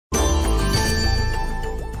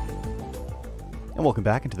And welcome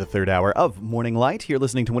back into the third hour of Morning Light. You're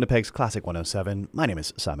listening to Winnipeg's Classic 107. My name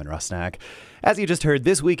is Simon Rusnak. As you just heard,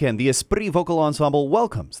 this weekend, the Esprit Vocal Ensemble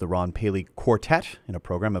welcomes the Ron Paley Quartet in a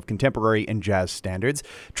program of contemporary and jazz standards.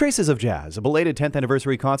 Traces of Jazz, a belated 10th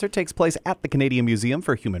anniversary concert, takes place at the Canadian Museum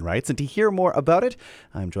for Human Rights. And to hear more about it,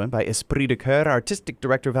 I'm joined by Esprit de Coeur Artistic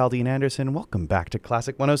Director Valdine Anderson. Welcome back to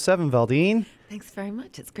Classic 107, Valdine. Thanks very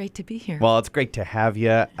much. It's great to be here. Well, it's great to have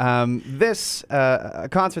you. This a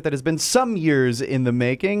concert that has been some years in the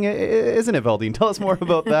making, isn't it, Valdine? Tell us more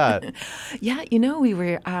about that. Yeah, you know, we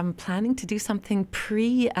were planning to do something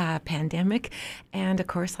pre-pandemic, and of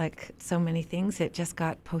course, like so many things, it just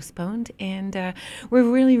got postponed. And we're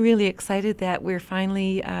really, really excited that we're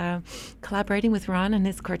finally collaborating with Ron and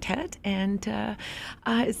his quartet, and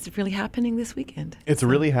it's really happening this weekend. It's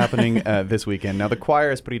really happening this weekend. Now, the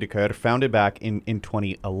choir Esprit de Coeur, founded back in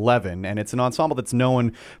 2011, and it's an ensemble that's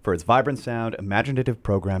known for its vibrant sound, imaginative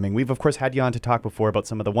programming. We've, of course, had you on to talk before about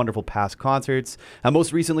some of the wonderful past concerts.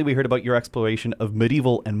 Most recently, we heard about your exploration of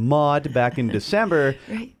medieval and mod back in December.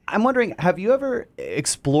 Right. I'm wondering, have you ever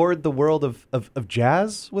explored the world of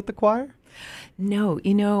jazz with the choir? No,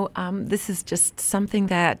 you know, this is just something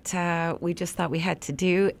that we just thought we had to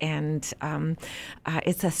do, and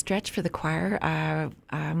it's a stretch for the choir.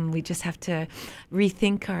 We just have to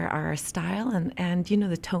rethink our style and you know,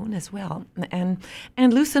 the tone as well, and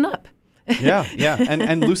loosen up. Yeah,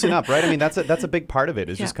 and loosen up, right? I mean, that's a big part of it,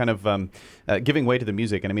 is just kind of giving way to the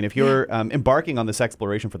music. And I mean, if you're embarking on this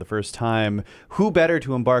exploration for the first time, who better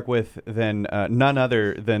to embark with than none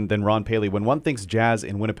other than Ron Paley? When one thinks jazz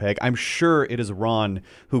in Winnipeg, I'm sure it is Ron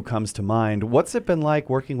who comes to mind. What's it been like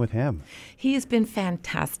working with him? He has been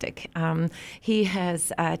fantastic. He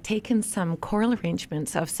has taken some choral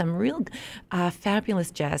arrangements of some real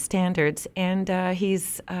fabulous jazz standards, and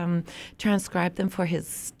he's transcribed them for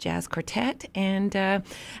his jazz quartet. And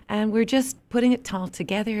we're just putting it all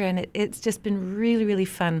together, and it's just been really, really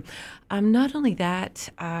fun. Not only that,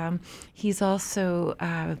 he's also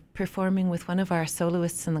performing with one of our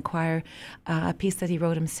soloists in the choir, a piece that he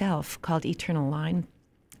wrote himself called Eternal Line.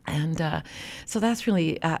 And so that's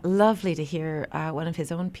really lovely to hear one of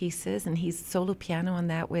his own pieces, and he's solo piano on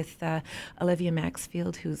that with Olivia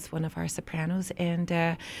Maxfield, who's one of our sopranos,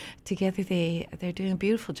 and together they're doing a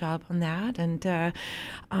beautiful job on that, and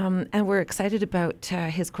we're excited about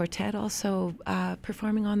his quartet also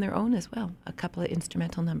performing on their own as well, a couple of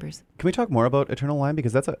instrumental numbers. Can we talk more about Eternal Line,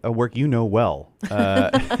 because that's a work you know well,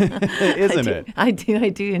 isn't it? I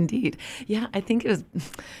do indeed. Yeah, I think it was,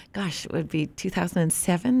 gosh, it would be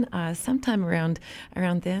 2007. Sometime around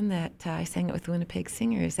then that I sang it with the Winnipeg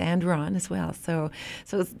Singers and Ron as well. So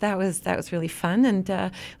that was really fun, and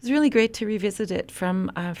it was really great to revisit it from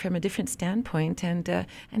a different standpoint and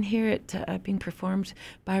hear it being performed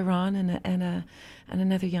by Ron and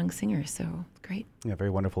another young singer. So great. Yeah,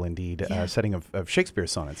 very wonderful indeed. Yeah. Setting of Shakespeare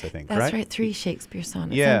sonnets, I think. That's right, 3 Shakespeare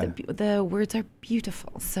sonnets. Yeah, and the words are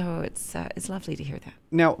beautiful. So it's lovely to hear that.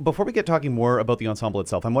 Now, before we get talking more about the ensemble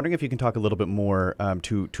itself, I'm wondering if you can talk a little bit more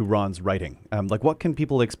to Ron's writing. Like, what can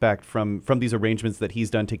people expect from these arrangements that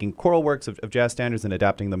he's done, taking choral works of jazz standards and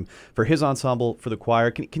adapting them for his ensemble, for the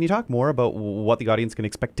choir? Can you talk more about what the audience can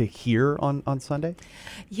expect to hear on Sunday?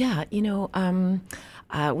 Yeah, you know,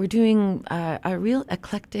 we're doing a real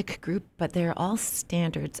eclectic group, but they're all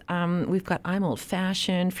standards. We've got I'm Old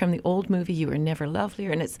Fashioned from the old movie You Were Never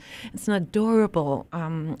Lovelier, and it's an adorable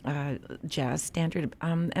jazz standard.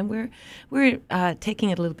 And we're taking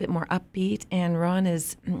it a little bit more upbeat, and Ron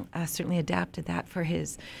has certainly adapted that for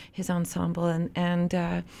his ensemble, and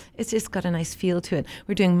it's just got a nice feel to it.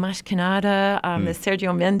 We're doing Mashkinada, the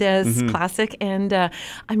Sergio Mendes classic, and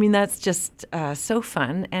I mean, that's just so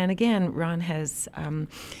fun. And again, Ron has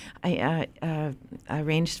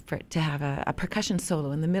arranged to have a percussion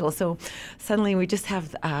solo in the middle, so suddenly we just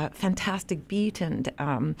have a fantastic beat and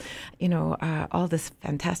all this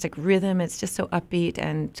fantastic rhythm. It's just so upbeat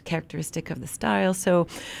and characteristic of the style. So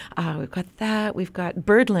we've got that. We've got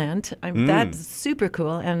Birdland. That's super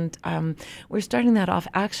cool, and we're starting that off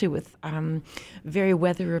actually with very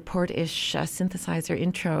Weather Report-ish synthesizer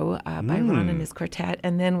intro by Ron and his quartet,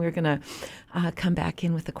 and then we're going to come back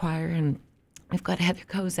in with the choir, and we've got Heather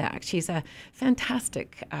Kozak. She's a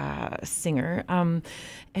fantastic singer,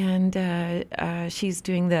 and she's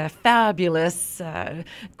doing the fabulous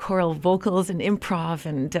choral vocals and improv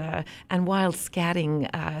and wild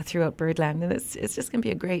scatting throughout Birdland, and it's just going to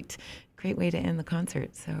be a great way to end the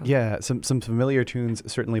concert. So yeah, some familiar tunes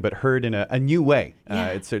certainly, but heard in a new way.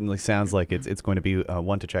 It certainly sounds like it's going to be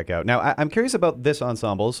one to check out. Now, I'm curious about this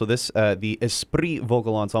ensemble. So this the Esprit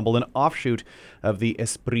Vocal Ensemble, an offshoot of the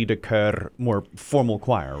Esprit de Coeur more formal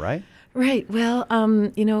choir, right? Right. Well,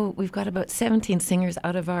 we've got about 17 singers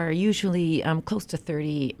out of our usually close to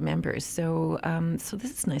 30 members. So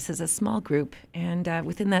this is nice as a small group. And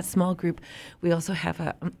within that small group, we also have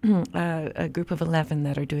a group of 11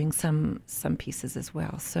 that are doing some pieces as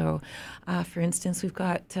well. So, for instance, we've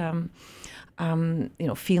got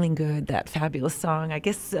Feeling Good, that fabulous song, I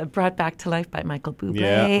guess brought back to life by Michael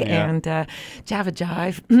Bublé, and Java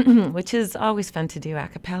Jive, which is always fun to do a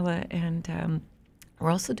cappella. And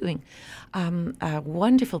we're also doing a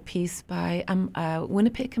wonderful piece by a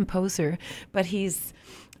Winnipeg composer, but he's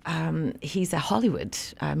a Hollywood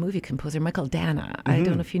movie composer, Michael Dana. Mm-hmm. I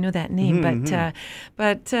don't know if you know that name,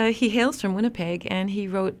 but he hails from Winnipeg, and he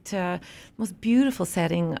wrote the most beautiful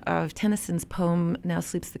setting of Tennyson's poem "Now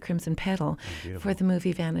Sleeps the Crimson Petal" for the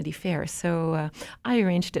movie Vanity Fair. So I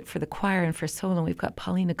arranged it for the choir and for solo. We've got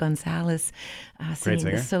Paulina Gonzalez singing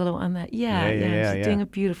the solo on that. She's doing a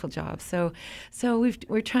beautiful job. So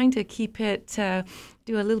we're trying to keep it.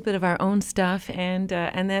 Do a little bit of our own stuff, and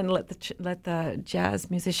then let the jazz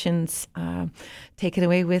musicians take it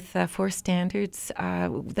away with 4 standards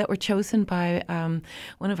that were chosen by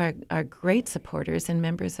one of our great supporters and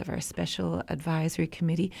members of our special advisory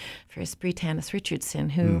committee for Esprit, Tanis Richardson,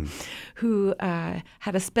 who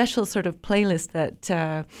had a special sort of playlist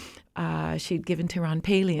that she'd given to Ron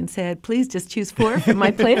Paley and said, please just choose 4 from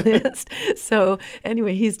my playlist. So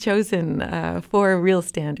anyway, he's chosen 4 real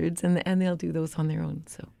standards, and they'll do those on their own.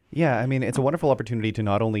 So. Yeah, I mean, it's a wonderful opportunity to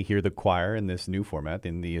not only hear the choir in this new format,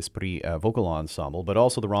 in the Esprit Vocal Ensemble, but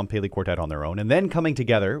also the Ron Paley Quartet on their own, and then coming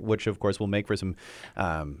together, which of course will make for some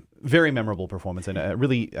very memorable performance and a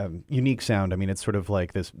really unique sound. I mean, it's sort of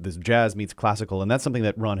like this jazz meets classical, and that's something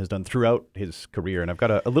that Ron has done throughout his career. And I've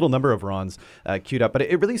got a little number of Ron's queued up, but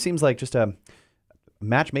it really seems like just a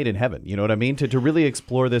match made in heaven. You know what I mean? To really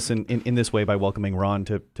explore this in this way by welcoming Ron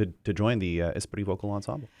to join the Esprit Vocal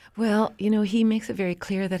Ensemble. Well, he makes it very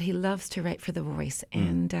clear that he loves to write for the voice,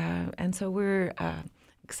 and so we're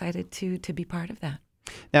excited to be part of that.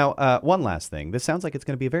 Now, one last thing. This sounds like it's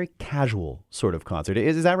going to be a very casual sort of concert.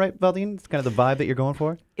 Is that right, Valdine? It's kind of the vibe that you're going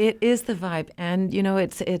for? It is the vibe. And,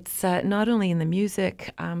 it's not only in the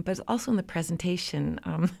music, but also in the presentation.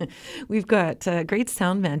 We've got great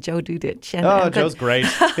sound man, Joe Dudich. Joe's great.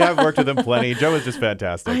 Yeah, I've worked with him plenty. Joe is just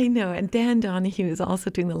fantastic. I know. And Dan Donahue is also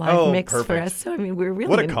doing the live mix for us. So, we're really...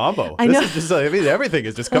 What a combo. I know. This is just, everything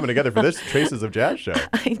is just coming together for this Traces of Jazz show.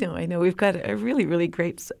 I know. We've got a really, really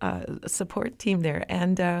great support team there.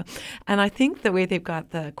 And I think the way they've got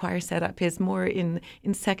the choir set up is more in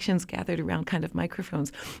sections gathered around kind of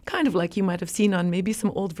microphones, kind of like you might have seen on maybe some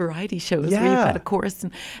old variety shows where you've got a chorus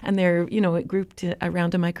and they're grouped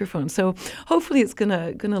around a microphone. So hopefully it's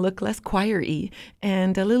gonna look less choir-y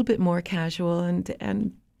and a little bit more casual,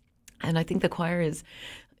 and I think the choir is,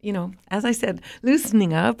 as I said,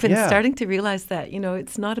 loosening up and starting to realize that,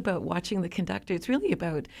 it's not about watching the conductor. It's really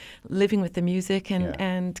about living with the music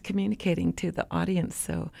and communicating to the audience.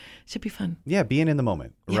 So it should be fun. Yeah, being in the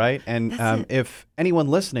moment, right? And if anyone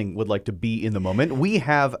listening would like to be in the moment, we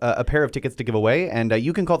have a pair of tickets to give away. And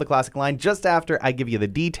you can call the Classic line just after I give you the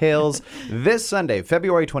details. This Sunday,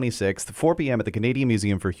 February 26th, 4 p.m. at the Canadian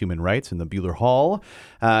Museum for Human Rights in the Buehler Hall.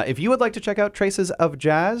 If you would like to check out Traces of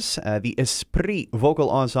Jazz, the Esprit Vocal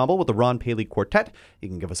Ensemble with the Ron Paley Quartet, you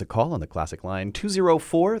can give us a call on the Classic line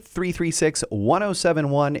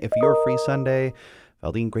 204-336-1071 if you're free Sunday.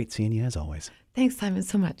 Valdine, great seeing you as always. Thanks, Simon,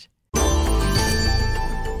 so much.